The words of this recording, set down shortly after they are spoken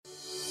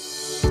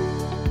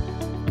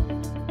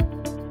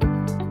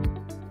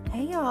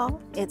y'all,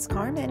 it's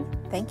Karmen.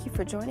 Thank you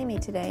for joining me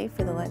today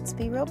for the Let's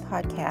Be Real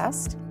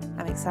podcast.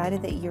 I'm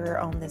excited that you're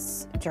on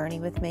this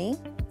journey with me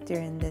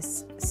during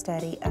this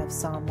study of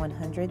Psalm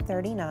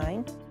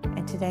 139.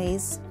 And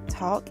today's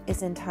talk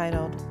is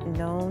entitled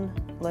Known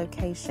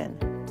Location.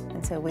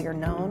 And so we are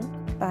known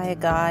by a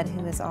God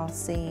who is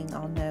all-seeing,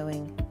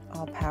 all-knowing,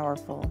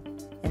 all-powerful,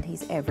 and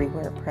He's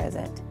everywhere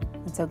present.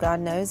 And so God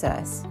knows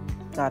us.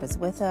 God is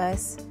with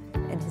us.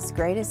 And His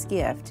greatest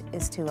gift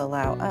is to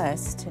allow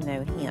us to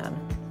know Him.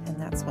 And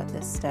that's what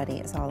this study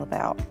is all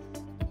about.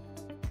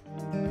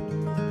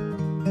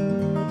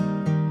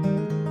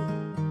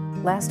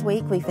 Last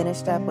week we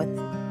finished up with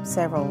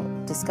several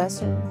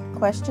discussion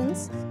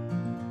questions,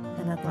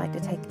 and I'd like to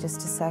take just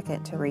a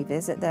second to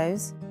revisit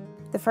those.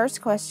 The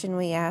first question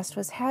we asked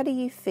was, how do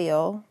you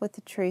feel with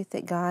the truth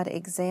that God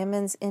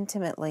examines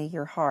intimately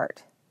your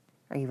heart?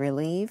 Are you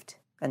relieved,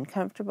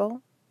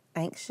 uncomfortable,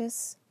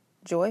 anxious,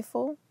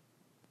 joyful?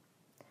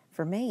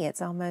 For me,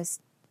 it's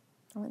almost,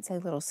 I wouldn't say a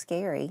little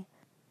scary,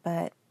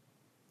 but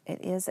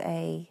it is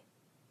a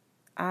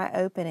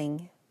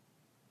eye-opening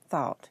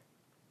thought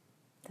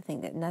to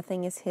think that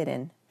nothing is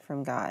hidden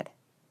from God.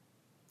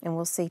 And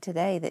we'll see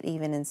today that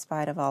even in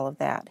spite of all of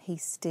that, He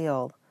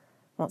still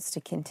wants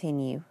to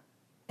continue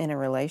in a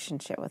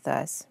relationship with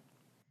us.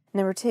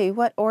 Number 2,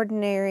 what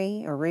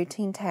ordinary or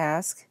routine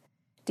task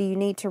do you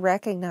need to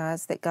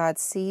recognize that God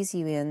sees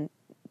you in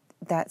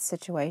that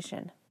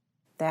situation,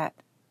 that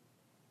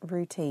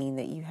routine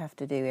that you have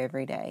to do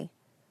every day,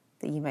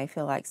 that you may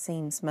feel like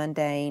seems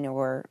mundane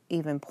or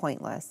even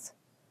pointless?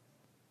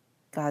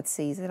 God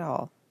sees it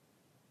all.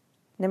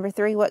 Number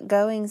 3, what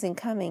goings and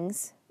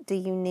comings do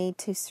you need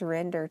to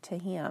surrender to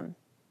Him?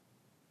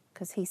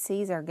 Because He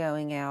sees our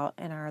going out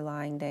and our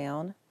lying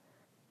down.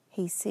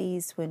 He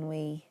sees when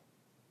we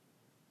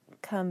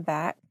come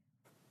back,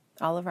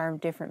 all of our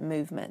different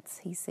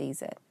movements. He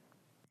sees it.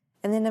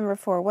 And then number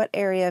 4, what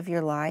area of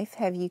your life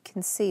have you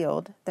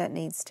concealed that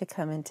needs to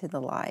come into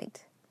the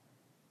light?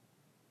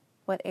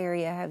 What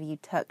area have you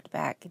tucked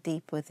back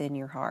deep within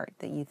your heart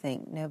that you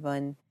think no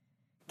one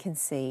can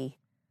see?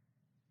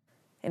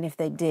 And if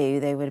they do,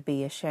 they would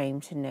be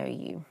ashamed to know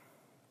you.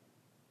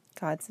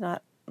 God's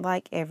not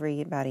like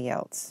everybody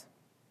else.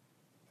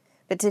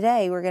 But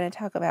today we're going to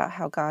talk about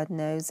how God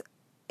knows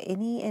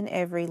any and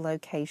every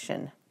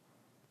location.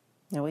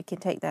 Now we can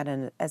take that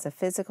as a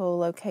physical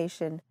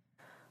location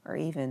or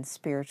even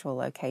spiritual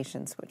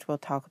locations, which we'll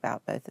talk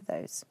about both of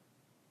those.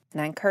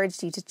 And I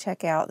encouraged you to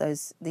check out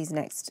these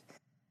next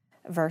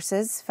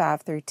verses,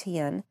 5 through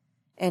 10,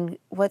 and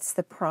what's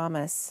the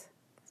promise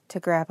to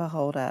grab a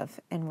hold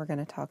of, and we're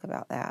going to talk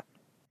about that.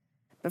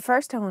 But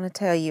first I want to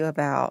tell you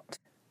about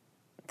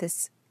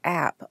this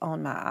app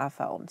on my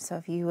iPhone. So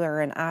if you are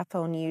an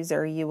iPhone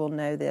user, you will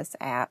know this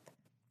app.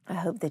 I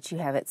hope that you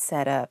have it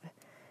set up.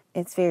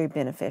 It's very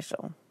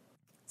beneficial.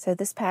 So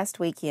this past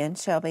weekend,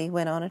 Shelby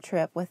went on a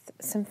trip with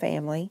some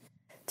family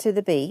to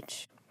the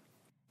beach.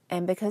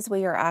 And because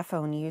we are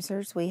iPhone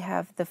users, we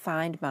have the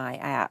Find My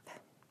app.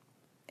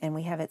 And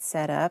we have it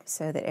set up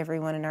so that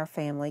everyone in our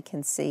family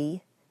can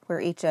see where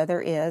each other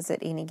is at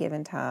any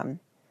given time.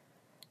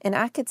 And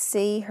I could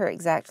see her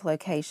exact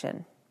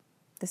location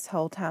this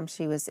whole time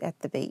she was at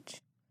the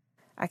beach.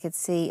 I could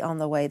see on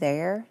the way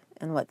there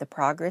and what the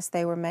progress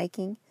they were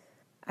making.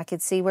 I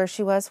could see where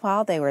she was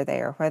while they were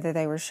there, whether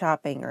they were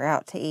shopping or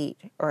out to eat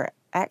or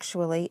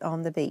actually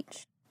on the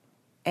beach.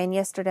 And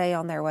yesterday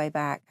on their way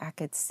back, I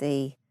could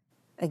see,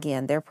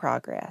 again, their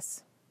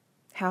progress.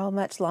 How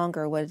much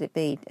longer would it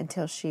be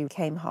until she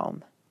came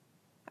home?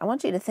 I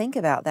want you to think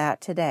about that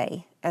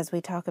today as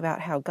we talk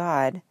about how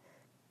God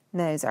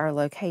knows our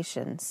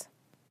locations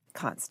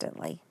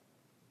constantly.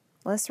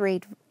 Let's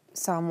read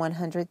Psalm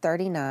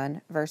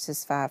 139,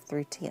 verses 5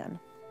 through 10.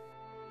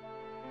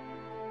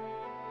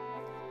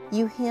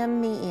 You hem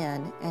me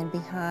in and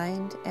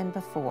behind and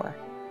before.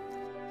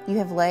 You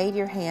have laid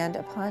your hand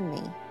upon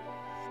me.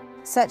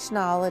 Such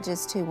knowledge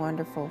is too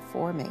wonderful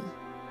for me,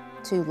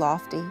 too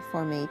lofty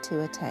for me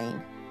to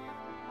attain.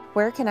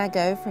 Where can I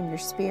go from your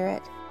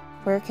spirit?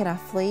 Where can I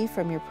flee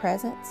from your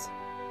presence?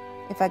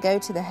 If I go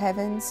to the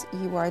heavens,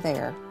 you are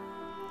there.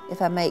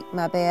 If I make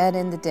my bed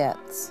in the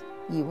depths,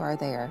 you are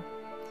there.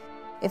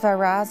 If I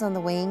rise on the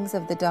wings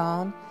of the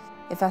dawn,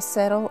 if I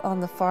settle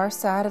on the far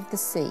side of the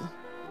sea,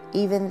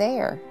 even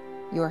there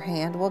your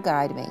hand will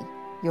guide me.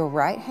 Your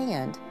right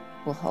hand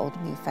will hold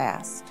me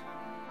fast.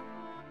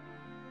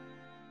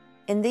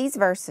 In these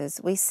verses,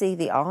 we see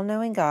the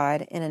all-knowing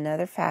God in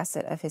another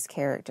facet of His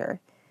character,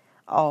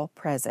 all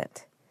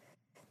present.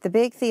 The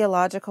big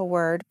theological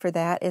word for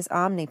that is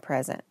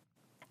omnipresent.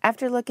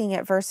 After looking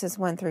at verses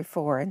 1 through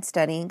 4 and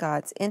studying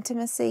God's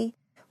intimacy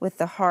with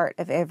the heart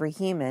of every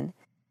human,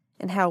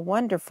 and how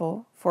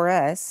wonderful for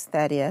us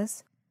that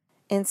is,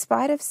 in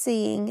spite of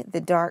seeing the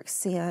dark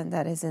sin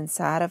that is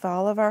inside of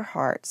all of our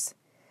hearts,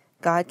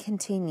 God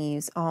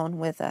continues on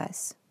with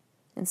us.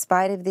 In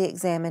spite of the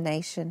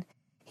examination,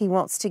 He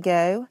wants to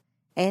go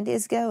and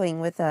is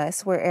going with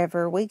us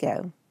wherever we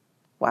go.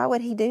 Why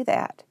would He do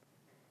that?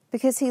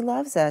 Because He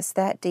loves us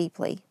that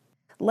deeply.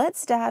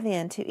 Let's dive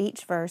into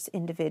each verse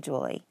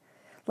individually.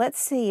 Let's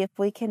see if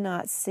we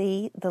cannot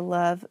see the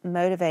love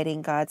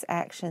motivating God's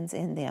actions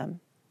in them.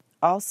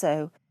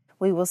 Also,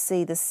 we will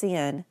see the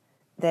sin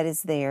that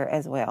is there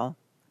as well,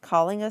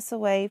 calling us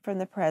away from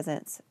the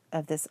presence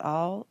of this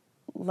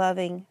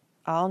all-loving,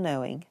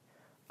 all-knowing,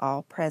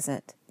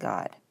 all-present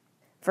God.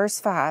 Verse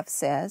 5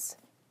 says,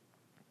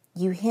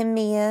 "You hem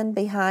me in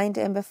behind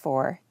and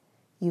before.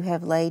 You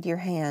have laid your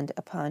hand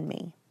upon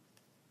me."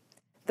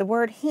 The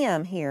word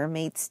hem here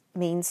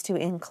means to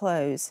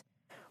enclose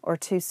or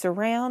to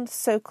surround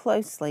so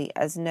closely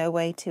as no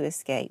way to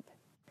escape.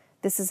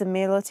 This is a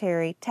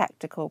military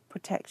tactical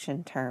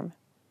protection term.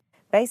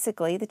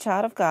 Basically, the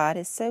child of God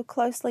is so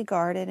closely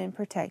guarded and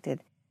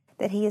protected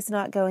that he is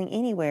not going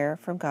anywhere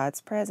from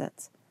God's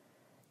presence.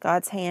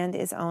 God's hand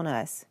is on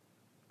us.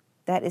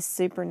 That is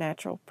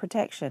supernatural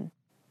protection,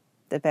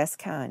 the best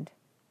kind.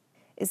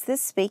 Is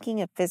this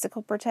speaking of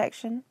physical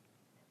protection?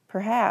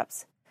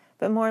 Perhaps,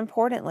 but more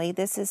importantly,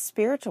 this is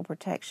spiritual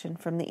protection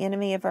from the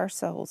enemy of our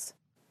souls.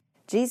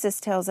 Jesus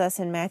tells us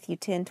in Matthew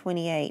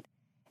 10:28,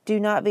 "Do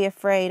not be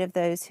afraid of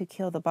those who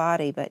kill the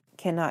body but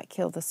cannot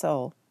kill the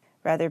soul.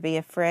 Rather be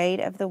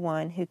afraid of the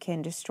one who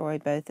can destroy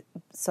both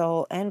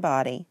soul and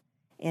body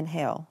in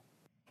hell."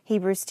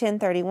 Hebrews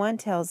 10:31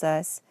 tells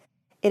us,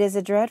 "It is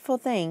a dreadful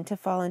thing to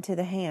fall into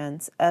the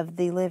hands of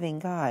the living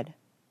God."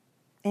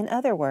 In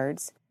other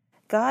words,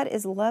 God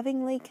is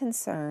lovingly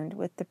concerned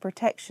with the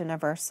protection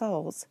of our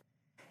souls,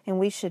 and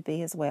we should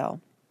be as well.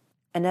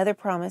 Another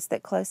promise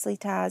that closely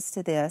ties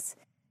to this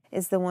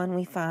is the one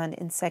we find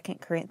in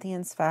 2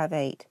 Corinthians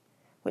 5:8,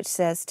 which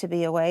says to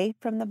be away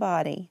from the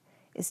body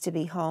is to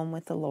be home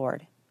with the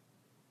Lord.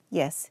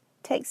 Yes,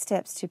 take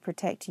steps to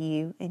protect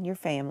you and your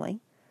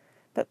family,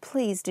 but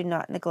please do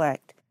not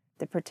neglect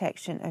the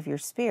protection of your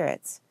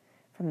spirits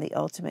from the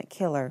ultimate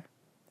killer,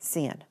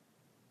 sin.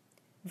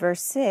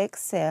 Verse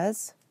 6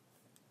 says,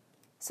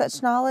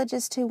 "Such knowledge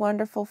is too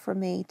wonderful for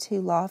me,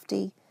 too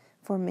lofty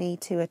for me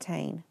to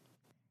attain."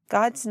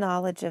 God's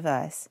knowledge of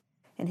us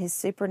and His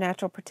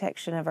supernatural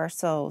protection of our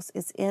souls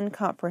is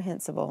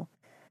incomprehensible,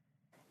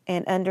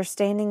 and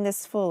understanding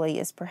this fully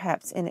is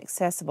perhaps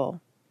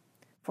inaccessible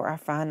for our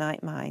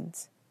finite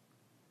minds.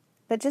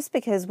 But just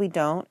because we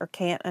don't or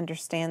can't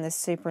understand this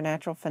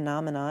supernatural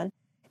phenomenon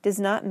does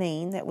not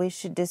mean that we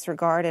should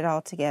disregard it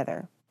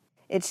altogether.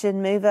 It should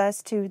move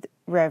us to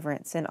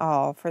reverence and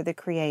awe for the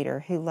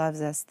Creator who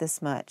loves us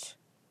this much.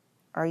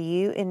 Are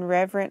you in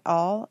reverent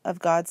awe of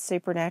God's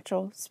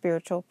supernatural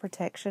spiritual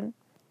protection?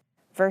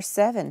 Verse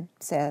 7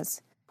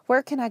 says,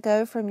 "Where can I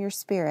go from your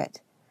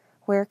spirit?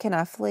 Where can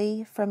I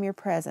flee from your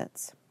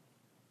presence?"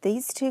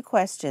 These two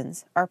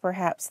questions are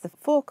perhaps the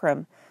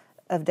fulcrum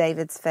of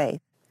David's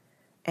faith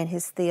and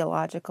his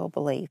theological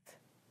belief.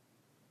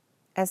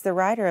 As the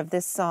writer of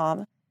this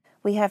psalm,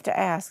 we have to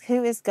ask,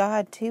 who is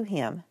God to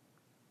him?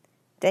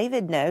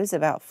 David knows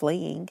about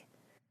fleeing.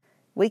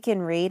 We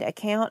can read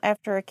account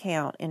after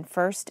account in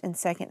 1 and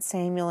 2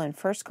 Samuel and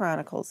 1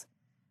 Chronicles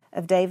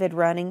of David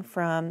running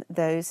from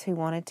those who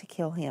wanted to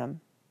kill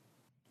him.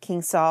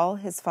 King Saul,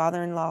 his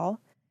father-in-law,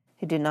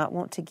 who did not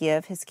want to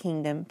give his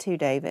kingdom to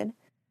David,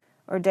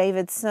 or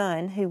David's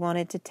son who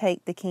wanted to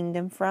take the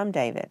kingdom from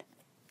David.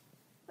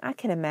 I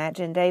can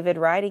imagine David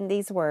writing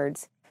these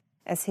words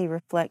as he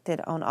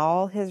reflected on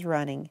all his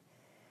running,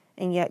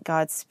 and yet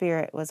God's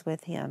Spirit was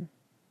with him.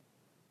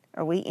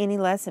 Are we any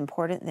less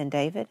important than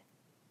David?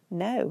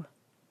 No.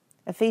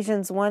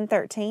 Ephesians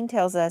 1:13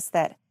 tells us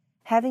that,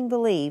 having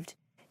believed,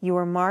 you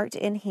were marked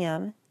in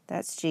Him,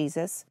 that's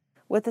Jesus,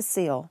 with a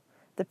seal,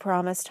 the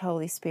promised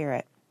Holy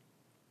Spirit.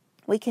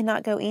 We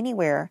cannot go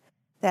anywhere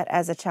that,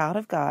 as a child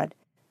of God,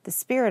 the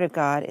Spirit of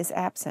God is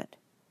absent.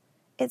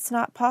 It's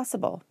not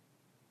possible.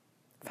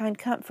 Find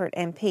comfort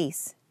and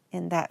peace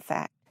in that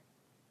fact.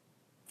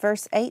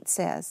 Verse 8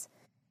 says,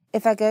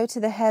 "If I go to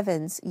the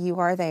heavens, you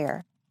are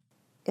there.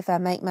 If I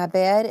make my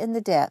bed in the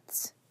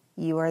depths,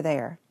 you are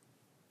there."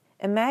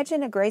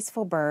 Imagine a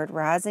graceful bird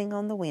rising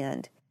on the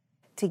wind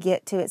to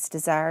get to its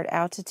desired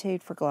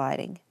altitude for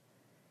gliding.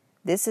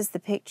 This is the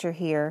picture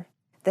here,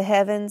 the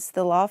heavens,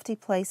 the lofty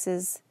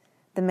places,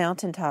 the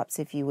mountaintops,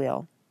 if you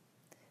will.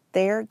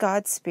 There,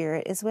 God's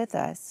Spirit is with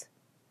us.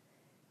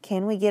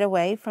 Can we get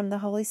away from the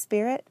Holy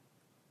Spirit?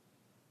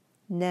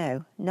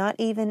 No, not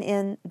even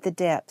in the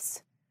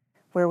depths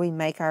where we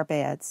make our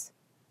beds.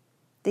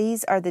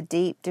 These are the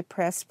deep,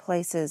 depressed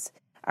places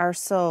our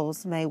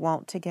souls may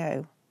want to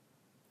go.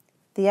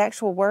 The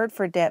actual word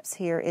for depths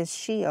here is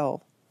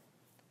Sheol,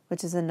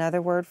 which is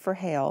another word for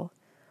hell,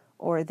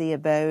 or the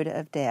abode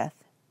of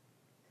death.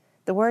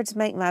 The words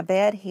 "make my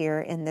bed" here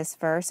in this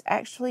verse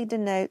actually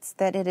denotes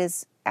that it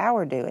is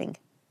our doing.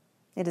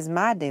 It is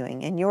my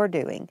doing and your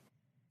doing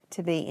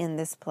to be in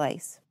this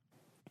place.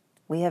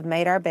 We have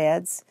made our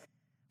beds.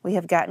 We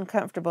have gotten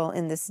comfortable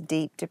in this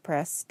deep,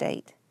 depressed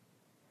state.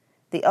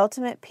 The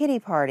ultimate pity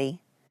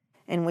party,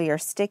 and we are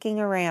sticking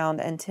around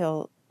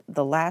until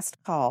the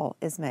last call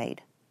is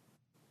made.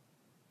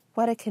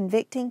 What a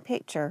convicting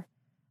picture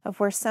of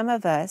where some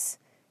of us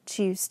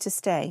choose to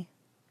stay.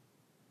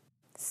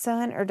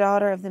 Son or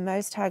daughter of the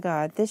Most High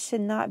God, this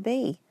should not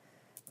be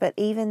But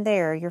even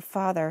there, your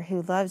Father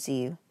who loves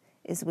you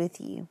is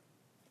with you.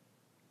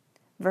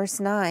 Verse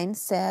 9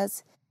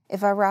 says,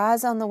 if I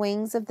rise on the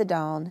wings of the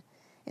dawn,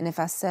 and if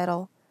I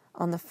settle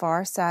on the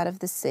far side of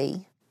the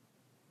sea.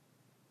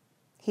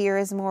 Here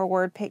is more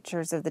word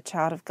pictures of the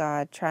child of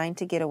God trying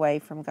to get away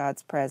from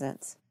God's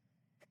presence,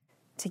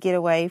 to get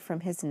away from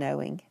His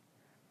knowing.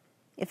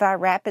 If I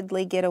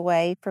rapidly get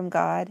away from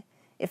God,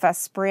 if I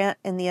sprint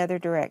in the other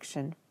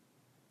direction,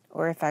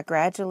 or if I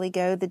gradually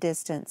go the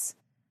distance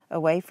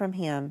away from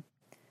Him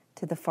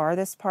to the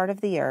farthest part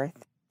of the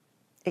earth,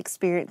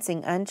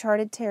 experiencing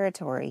uncharted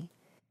territory,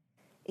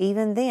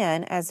 even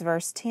then, as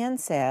verse 10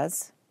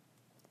 says,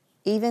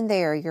 even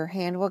there your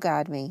hand will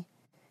guide me,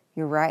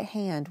 your right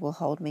hand will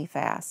hold me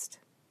fast.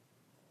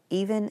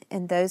 Even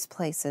in those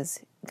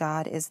places,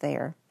 God is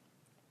there.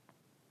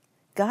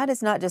 God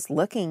is not just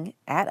looking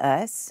at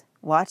us,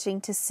 watching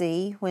to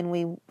see when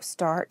we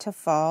start to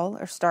fall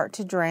or start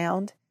to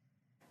drown,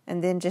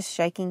 and then just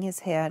shaking His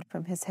head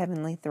from His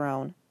heavenly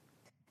throne.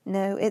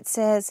 No, it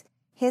says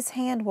His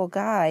hand will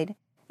guide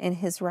and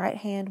His right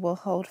hand will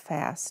hold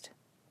fast.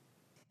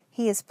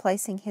 He is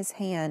placing His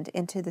hand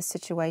into the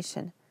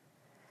situation.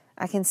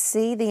 I can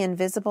see the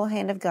invisible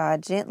hand of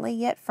God gently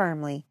yet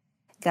firmly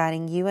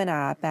guiding you and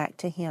I back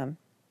to Him.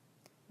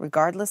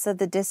 Regardless of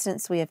the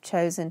distance we have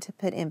chosen to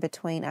put in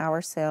between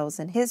ourselves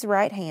and His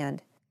right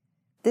hand,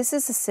 this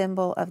is a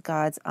symbol of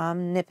God's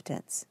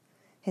omnipotence,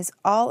 His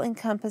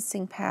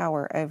all-encompassing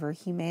power over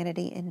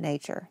humanity and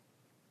nature.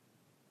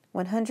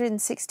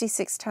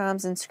 166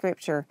 times in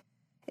Scripture,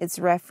 it's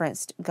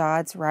referenced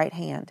God's right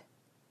hand.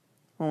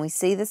 When we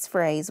see this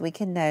phrase, we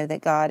can know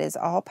that God is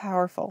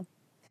all-powerful.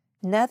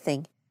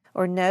 Nothing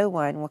or no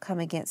one will come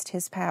against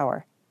His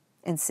power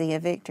and see a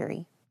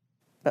victory.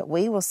 But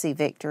we will see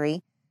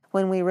victory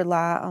when we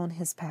rely on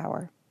His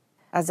power.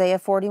 Isaiah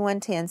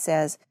 41:10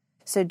 says,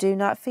 so do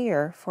not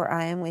fear, for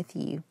I am with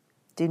you.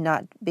 Do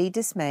not be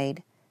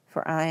dismayed,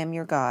 for I am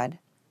your God.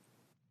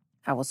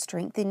 I will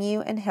strengthen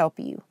you and help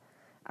you.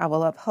 I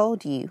will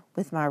uphold you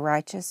with my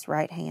righteous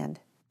right hand.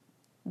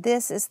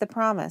 This is the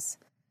promise.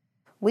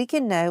 We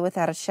can know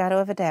without a shadow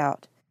of a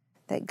doubt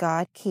that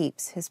God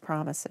keeps His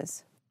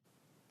promises.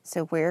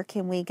 So where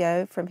can we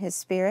go from His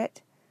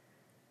Spirit?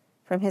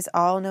 From His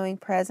all-knowing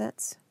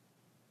presence?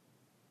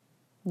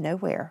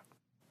 Nowhere.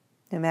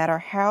 No matter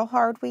how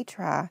hard we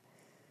try.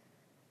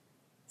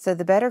 So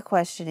the better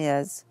question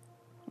is,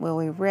 will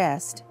we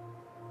rest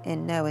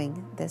in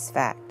knowing this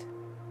fact?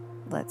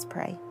 Let's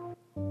pray.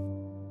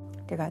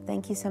 Dear God,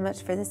 thank you so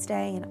much for this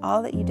day and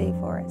all that you do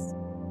for us.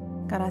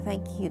 God, I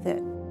thank you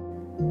that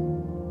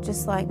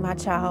just like my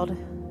child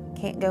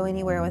can't go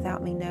anywhere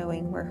without me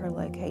knowing where her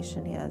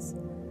location is,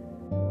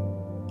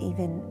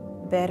 even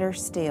better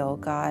still,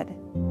 God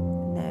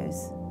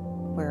knows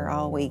where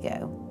all we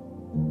go.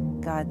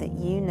 God, that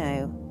you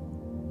know,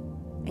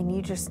 and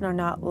you just are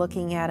not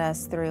looking at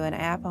us through an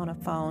app on a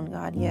phone,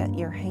 God, yet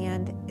your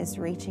hand is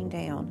reaching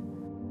down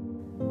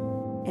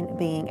and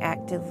being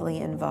actively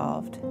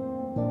involved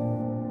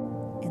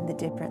in the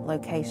different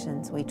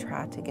locations we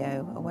try to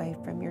go away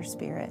from your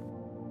Spirit.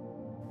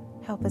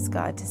 Help us,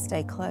 God, to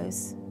stay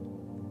close.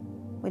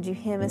 Would you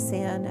hem us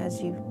in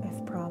as you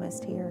have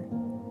promised here?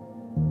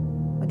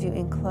 Would you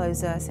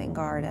enclose us and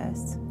guard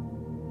us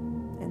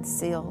and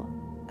seal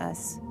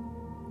us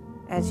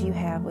as you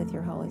have with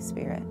your Holy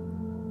Spirit?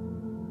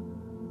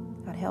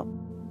 God, help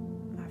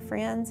my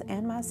friends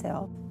and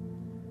myself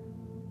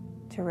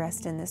to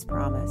rest in this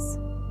promise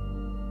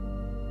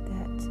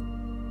that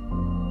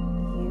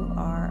you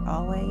are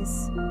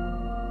always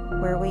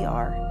where we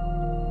are,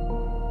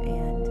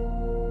 and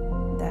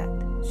that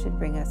should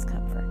bring us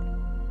comfort.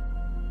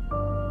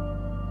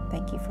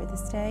 Thank you for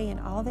this day and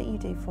all that you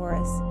do for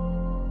us.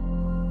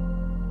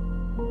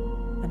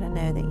 And I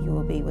know that you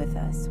will be with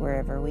us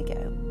wherever we go.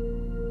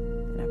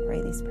 And I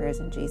pray these prayers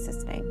in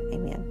Jesus' name.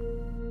 Amen.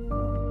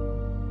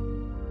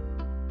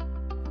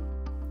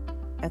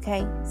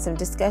 Okay, some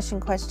discussion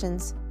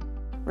questions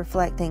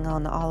reflecting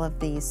on all of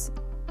these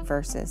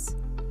verses.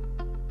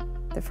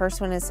 The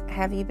first one is,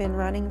 have you been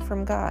running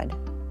from God?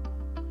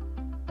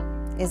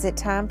 Is it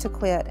time to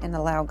quit and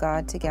allow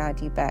God to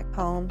guide you back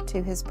home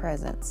to His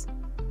presence?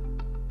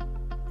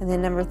 And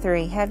then number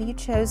 3, have you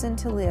chosen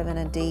to live in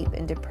a deep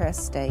and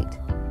depressed state?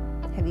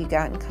 Have you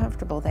gotten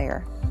comfortable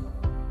there?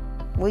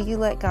 Will you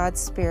let God's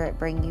Spirit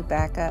bring you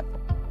back up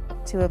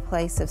to a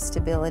place of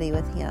stability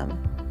with Him,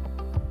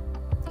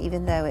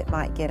 even though it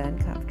might get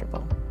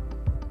uncomfortable?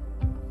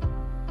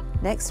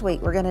 Next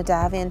week, we're going to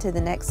dive into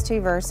the next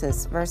 2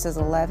 verses, verses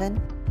 11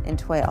 and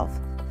 12.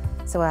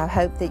 So I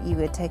hope that you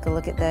would take a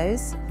look at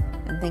those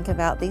and think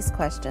about these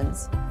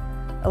questions.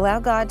 Allow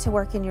God to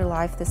work in your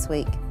life this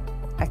week.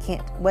 I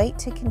can't wait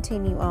to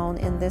continue on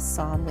in this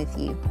psalm with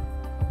you.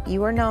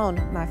 You are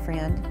known, my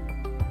friend.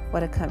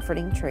 What a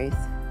comforting truth.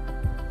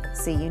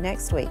 See you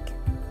next week.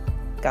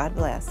 God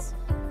bless.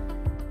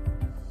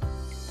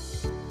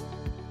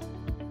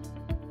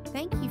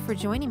 Thank you for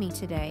joining me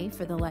today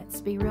for the Let's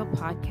Be Real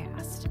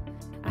podcast.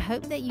 I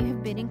hope that you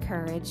have been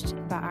encouraged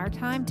by our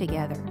time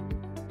together.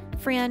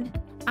 Friend,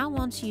 I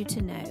want you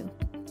to know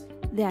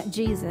that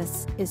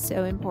Jesus is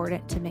so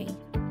important to me.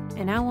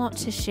 And I want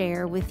to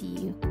share with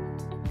you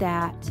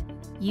that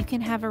you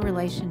can have a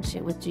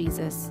relationship with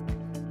Jesus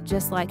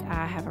just like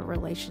I have a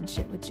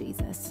relationship with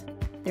Jesus.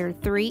 There are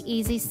 3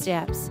 easy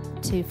steps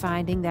to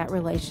finding that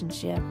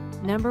relationship.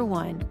 Number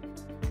 1,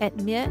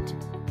 admit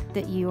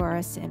that you are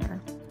a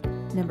sinner.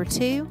 Number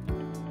 2,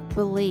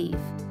 believe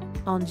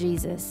on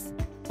Jesus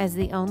as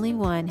the only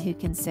one who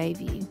can save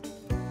you,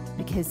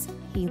 because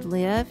he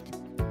lived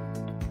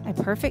a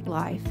perfect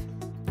life.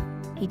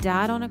 He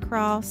died on a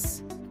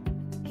cross.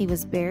 He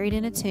was buried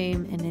in a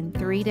tomb, and then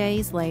 3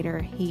 days later,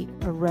 he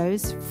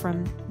arose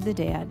from the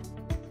dead,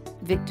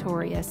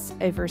 victorious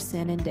over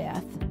sin and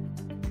death.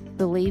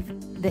 Believe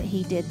that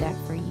he did that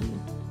for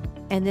you.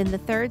 And then the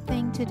third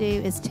thing to do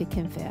is to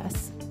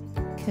confess.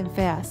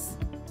 Confess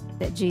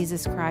that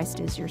Jesus Christ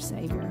is your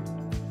Savior.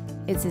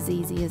 It's as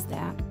easy as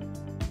that.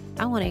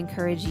 I want to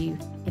encourage you,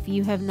 if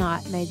you have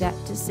not made that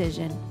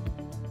decision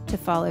to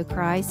follow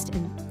Christ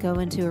and go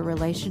into a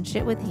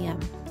relationship with him,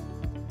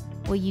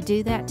 will you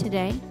do that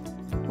today?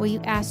 Will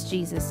you ask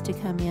Jesus to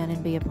come in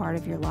and be a part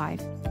of your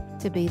life,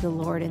 to be the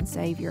Lord and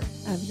Savior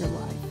of your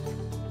life,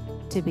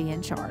 to be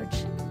in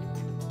charge?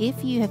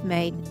 If you have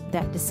made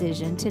that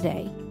decision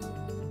today,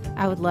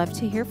 I would love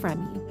to hear from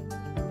you.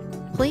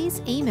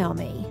 Please email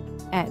me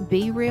at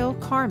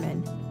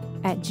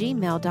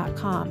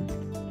berealkarmen@gmail.com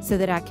so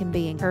that I can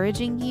be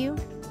encouraging you,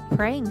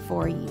 praying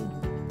for you,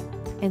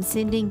 and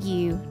sending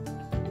you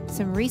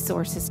some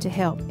resources to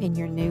help in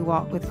your new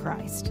walk with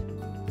Christ.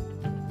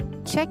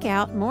 Check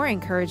out more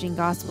encouraging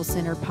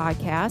gospel-centered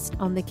podcasts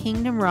on the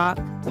Kingdom Rock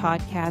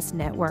Podcast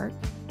Network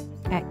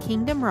at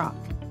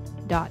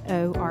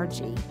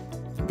kingdomrock.org.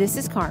 This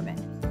is Karmen.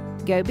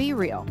 Go be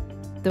real.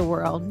 The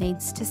world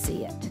needs to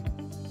see it.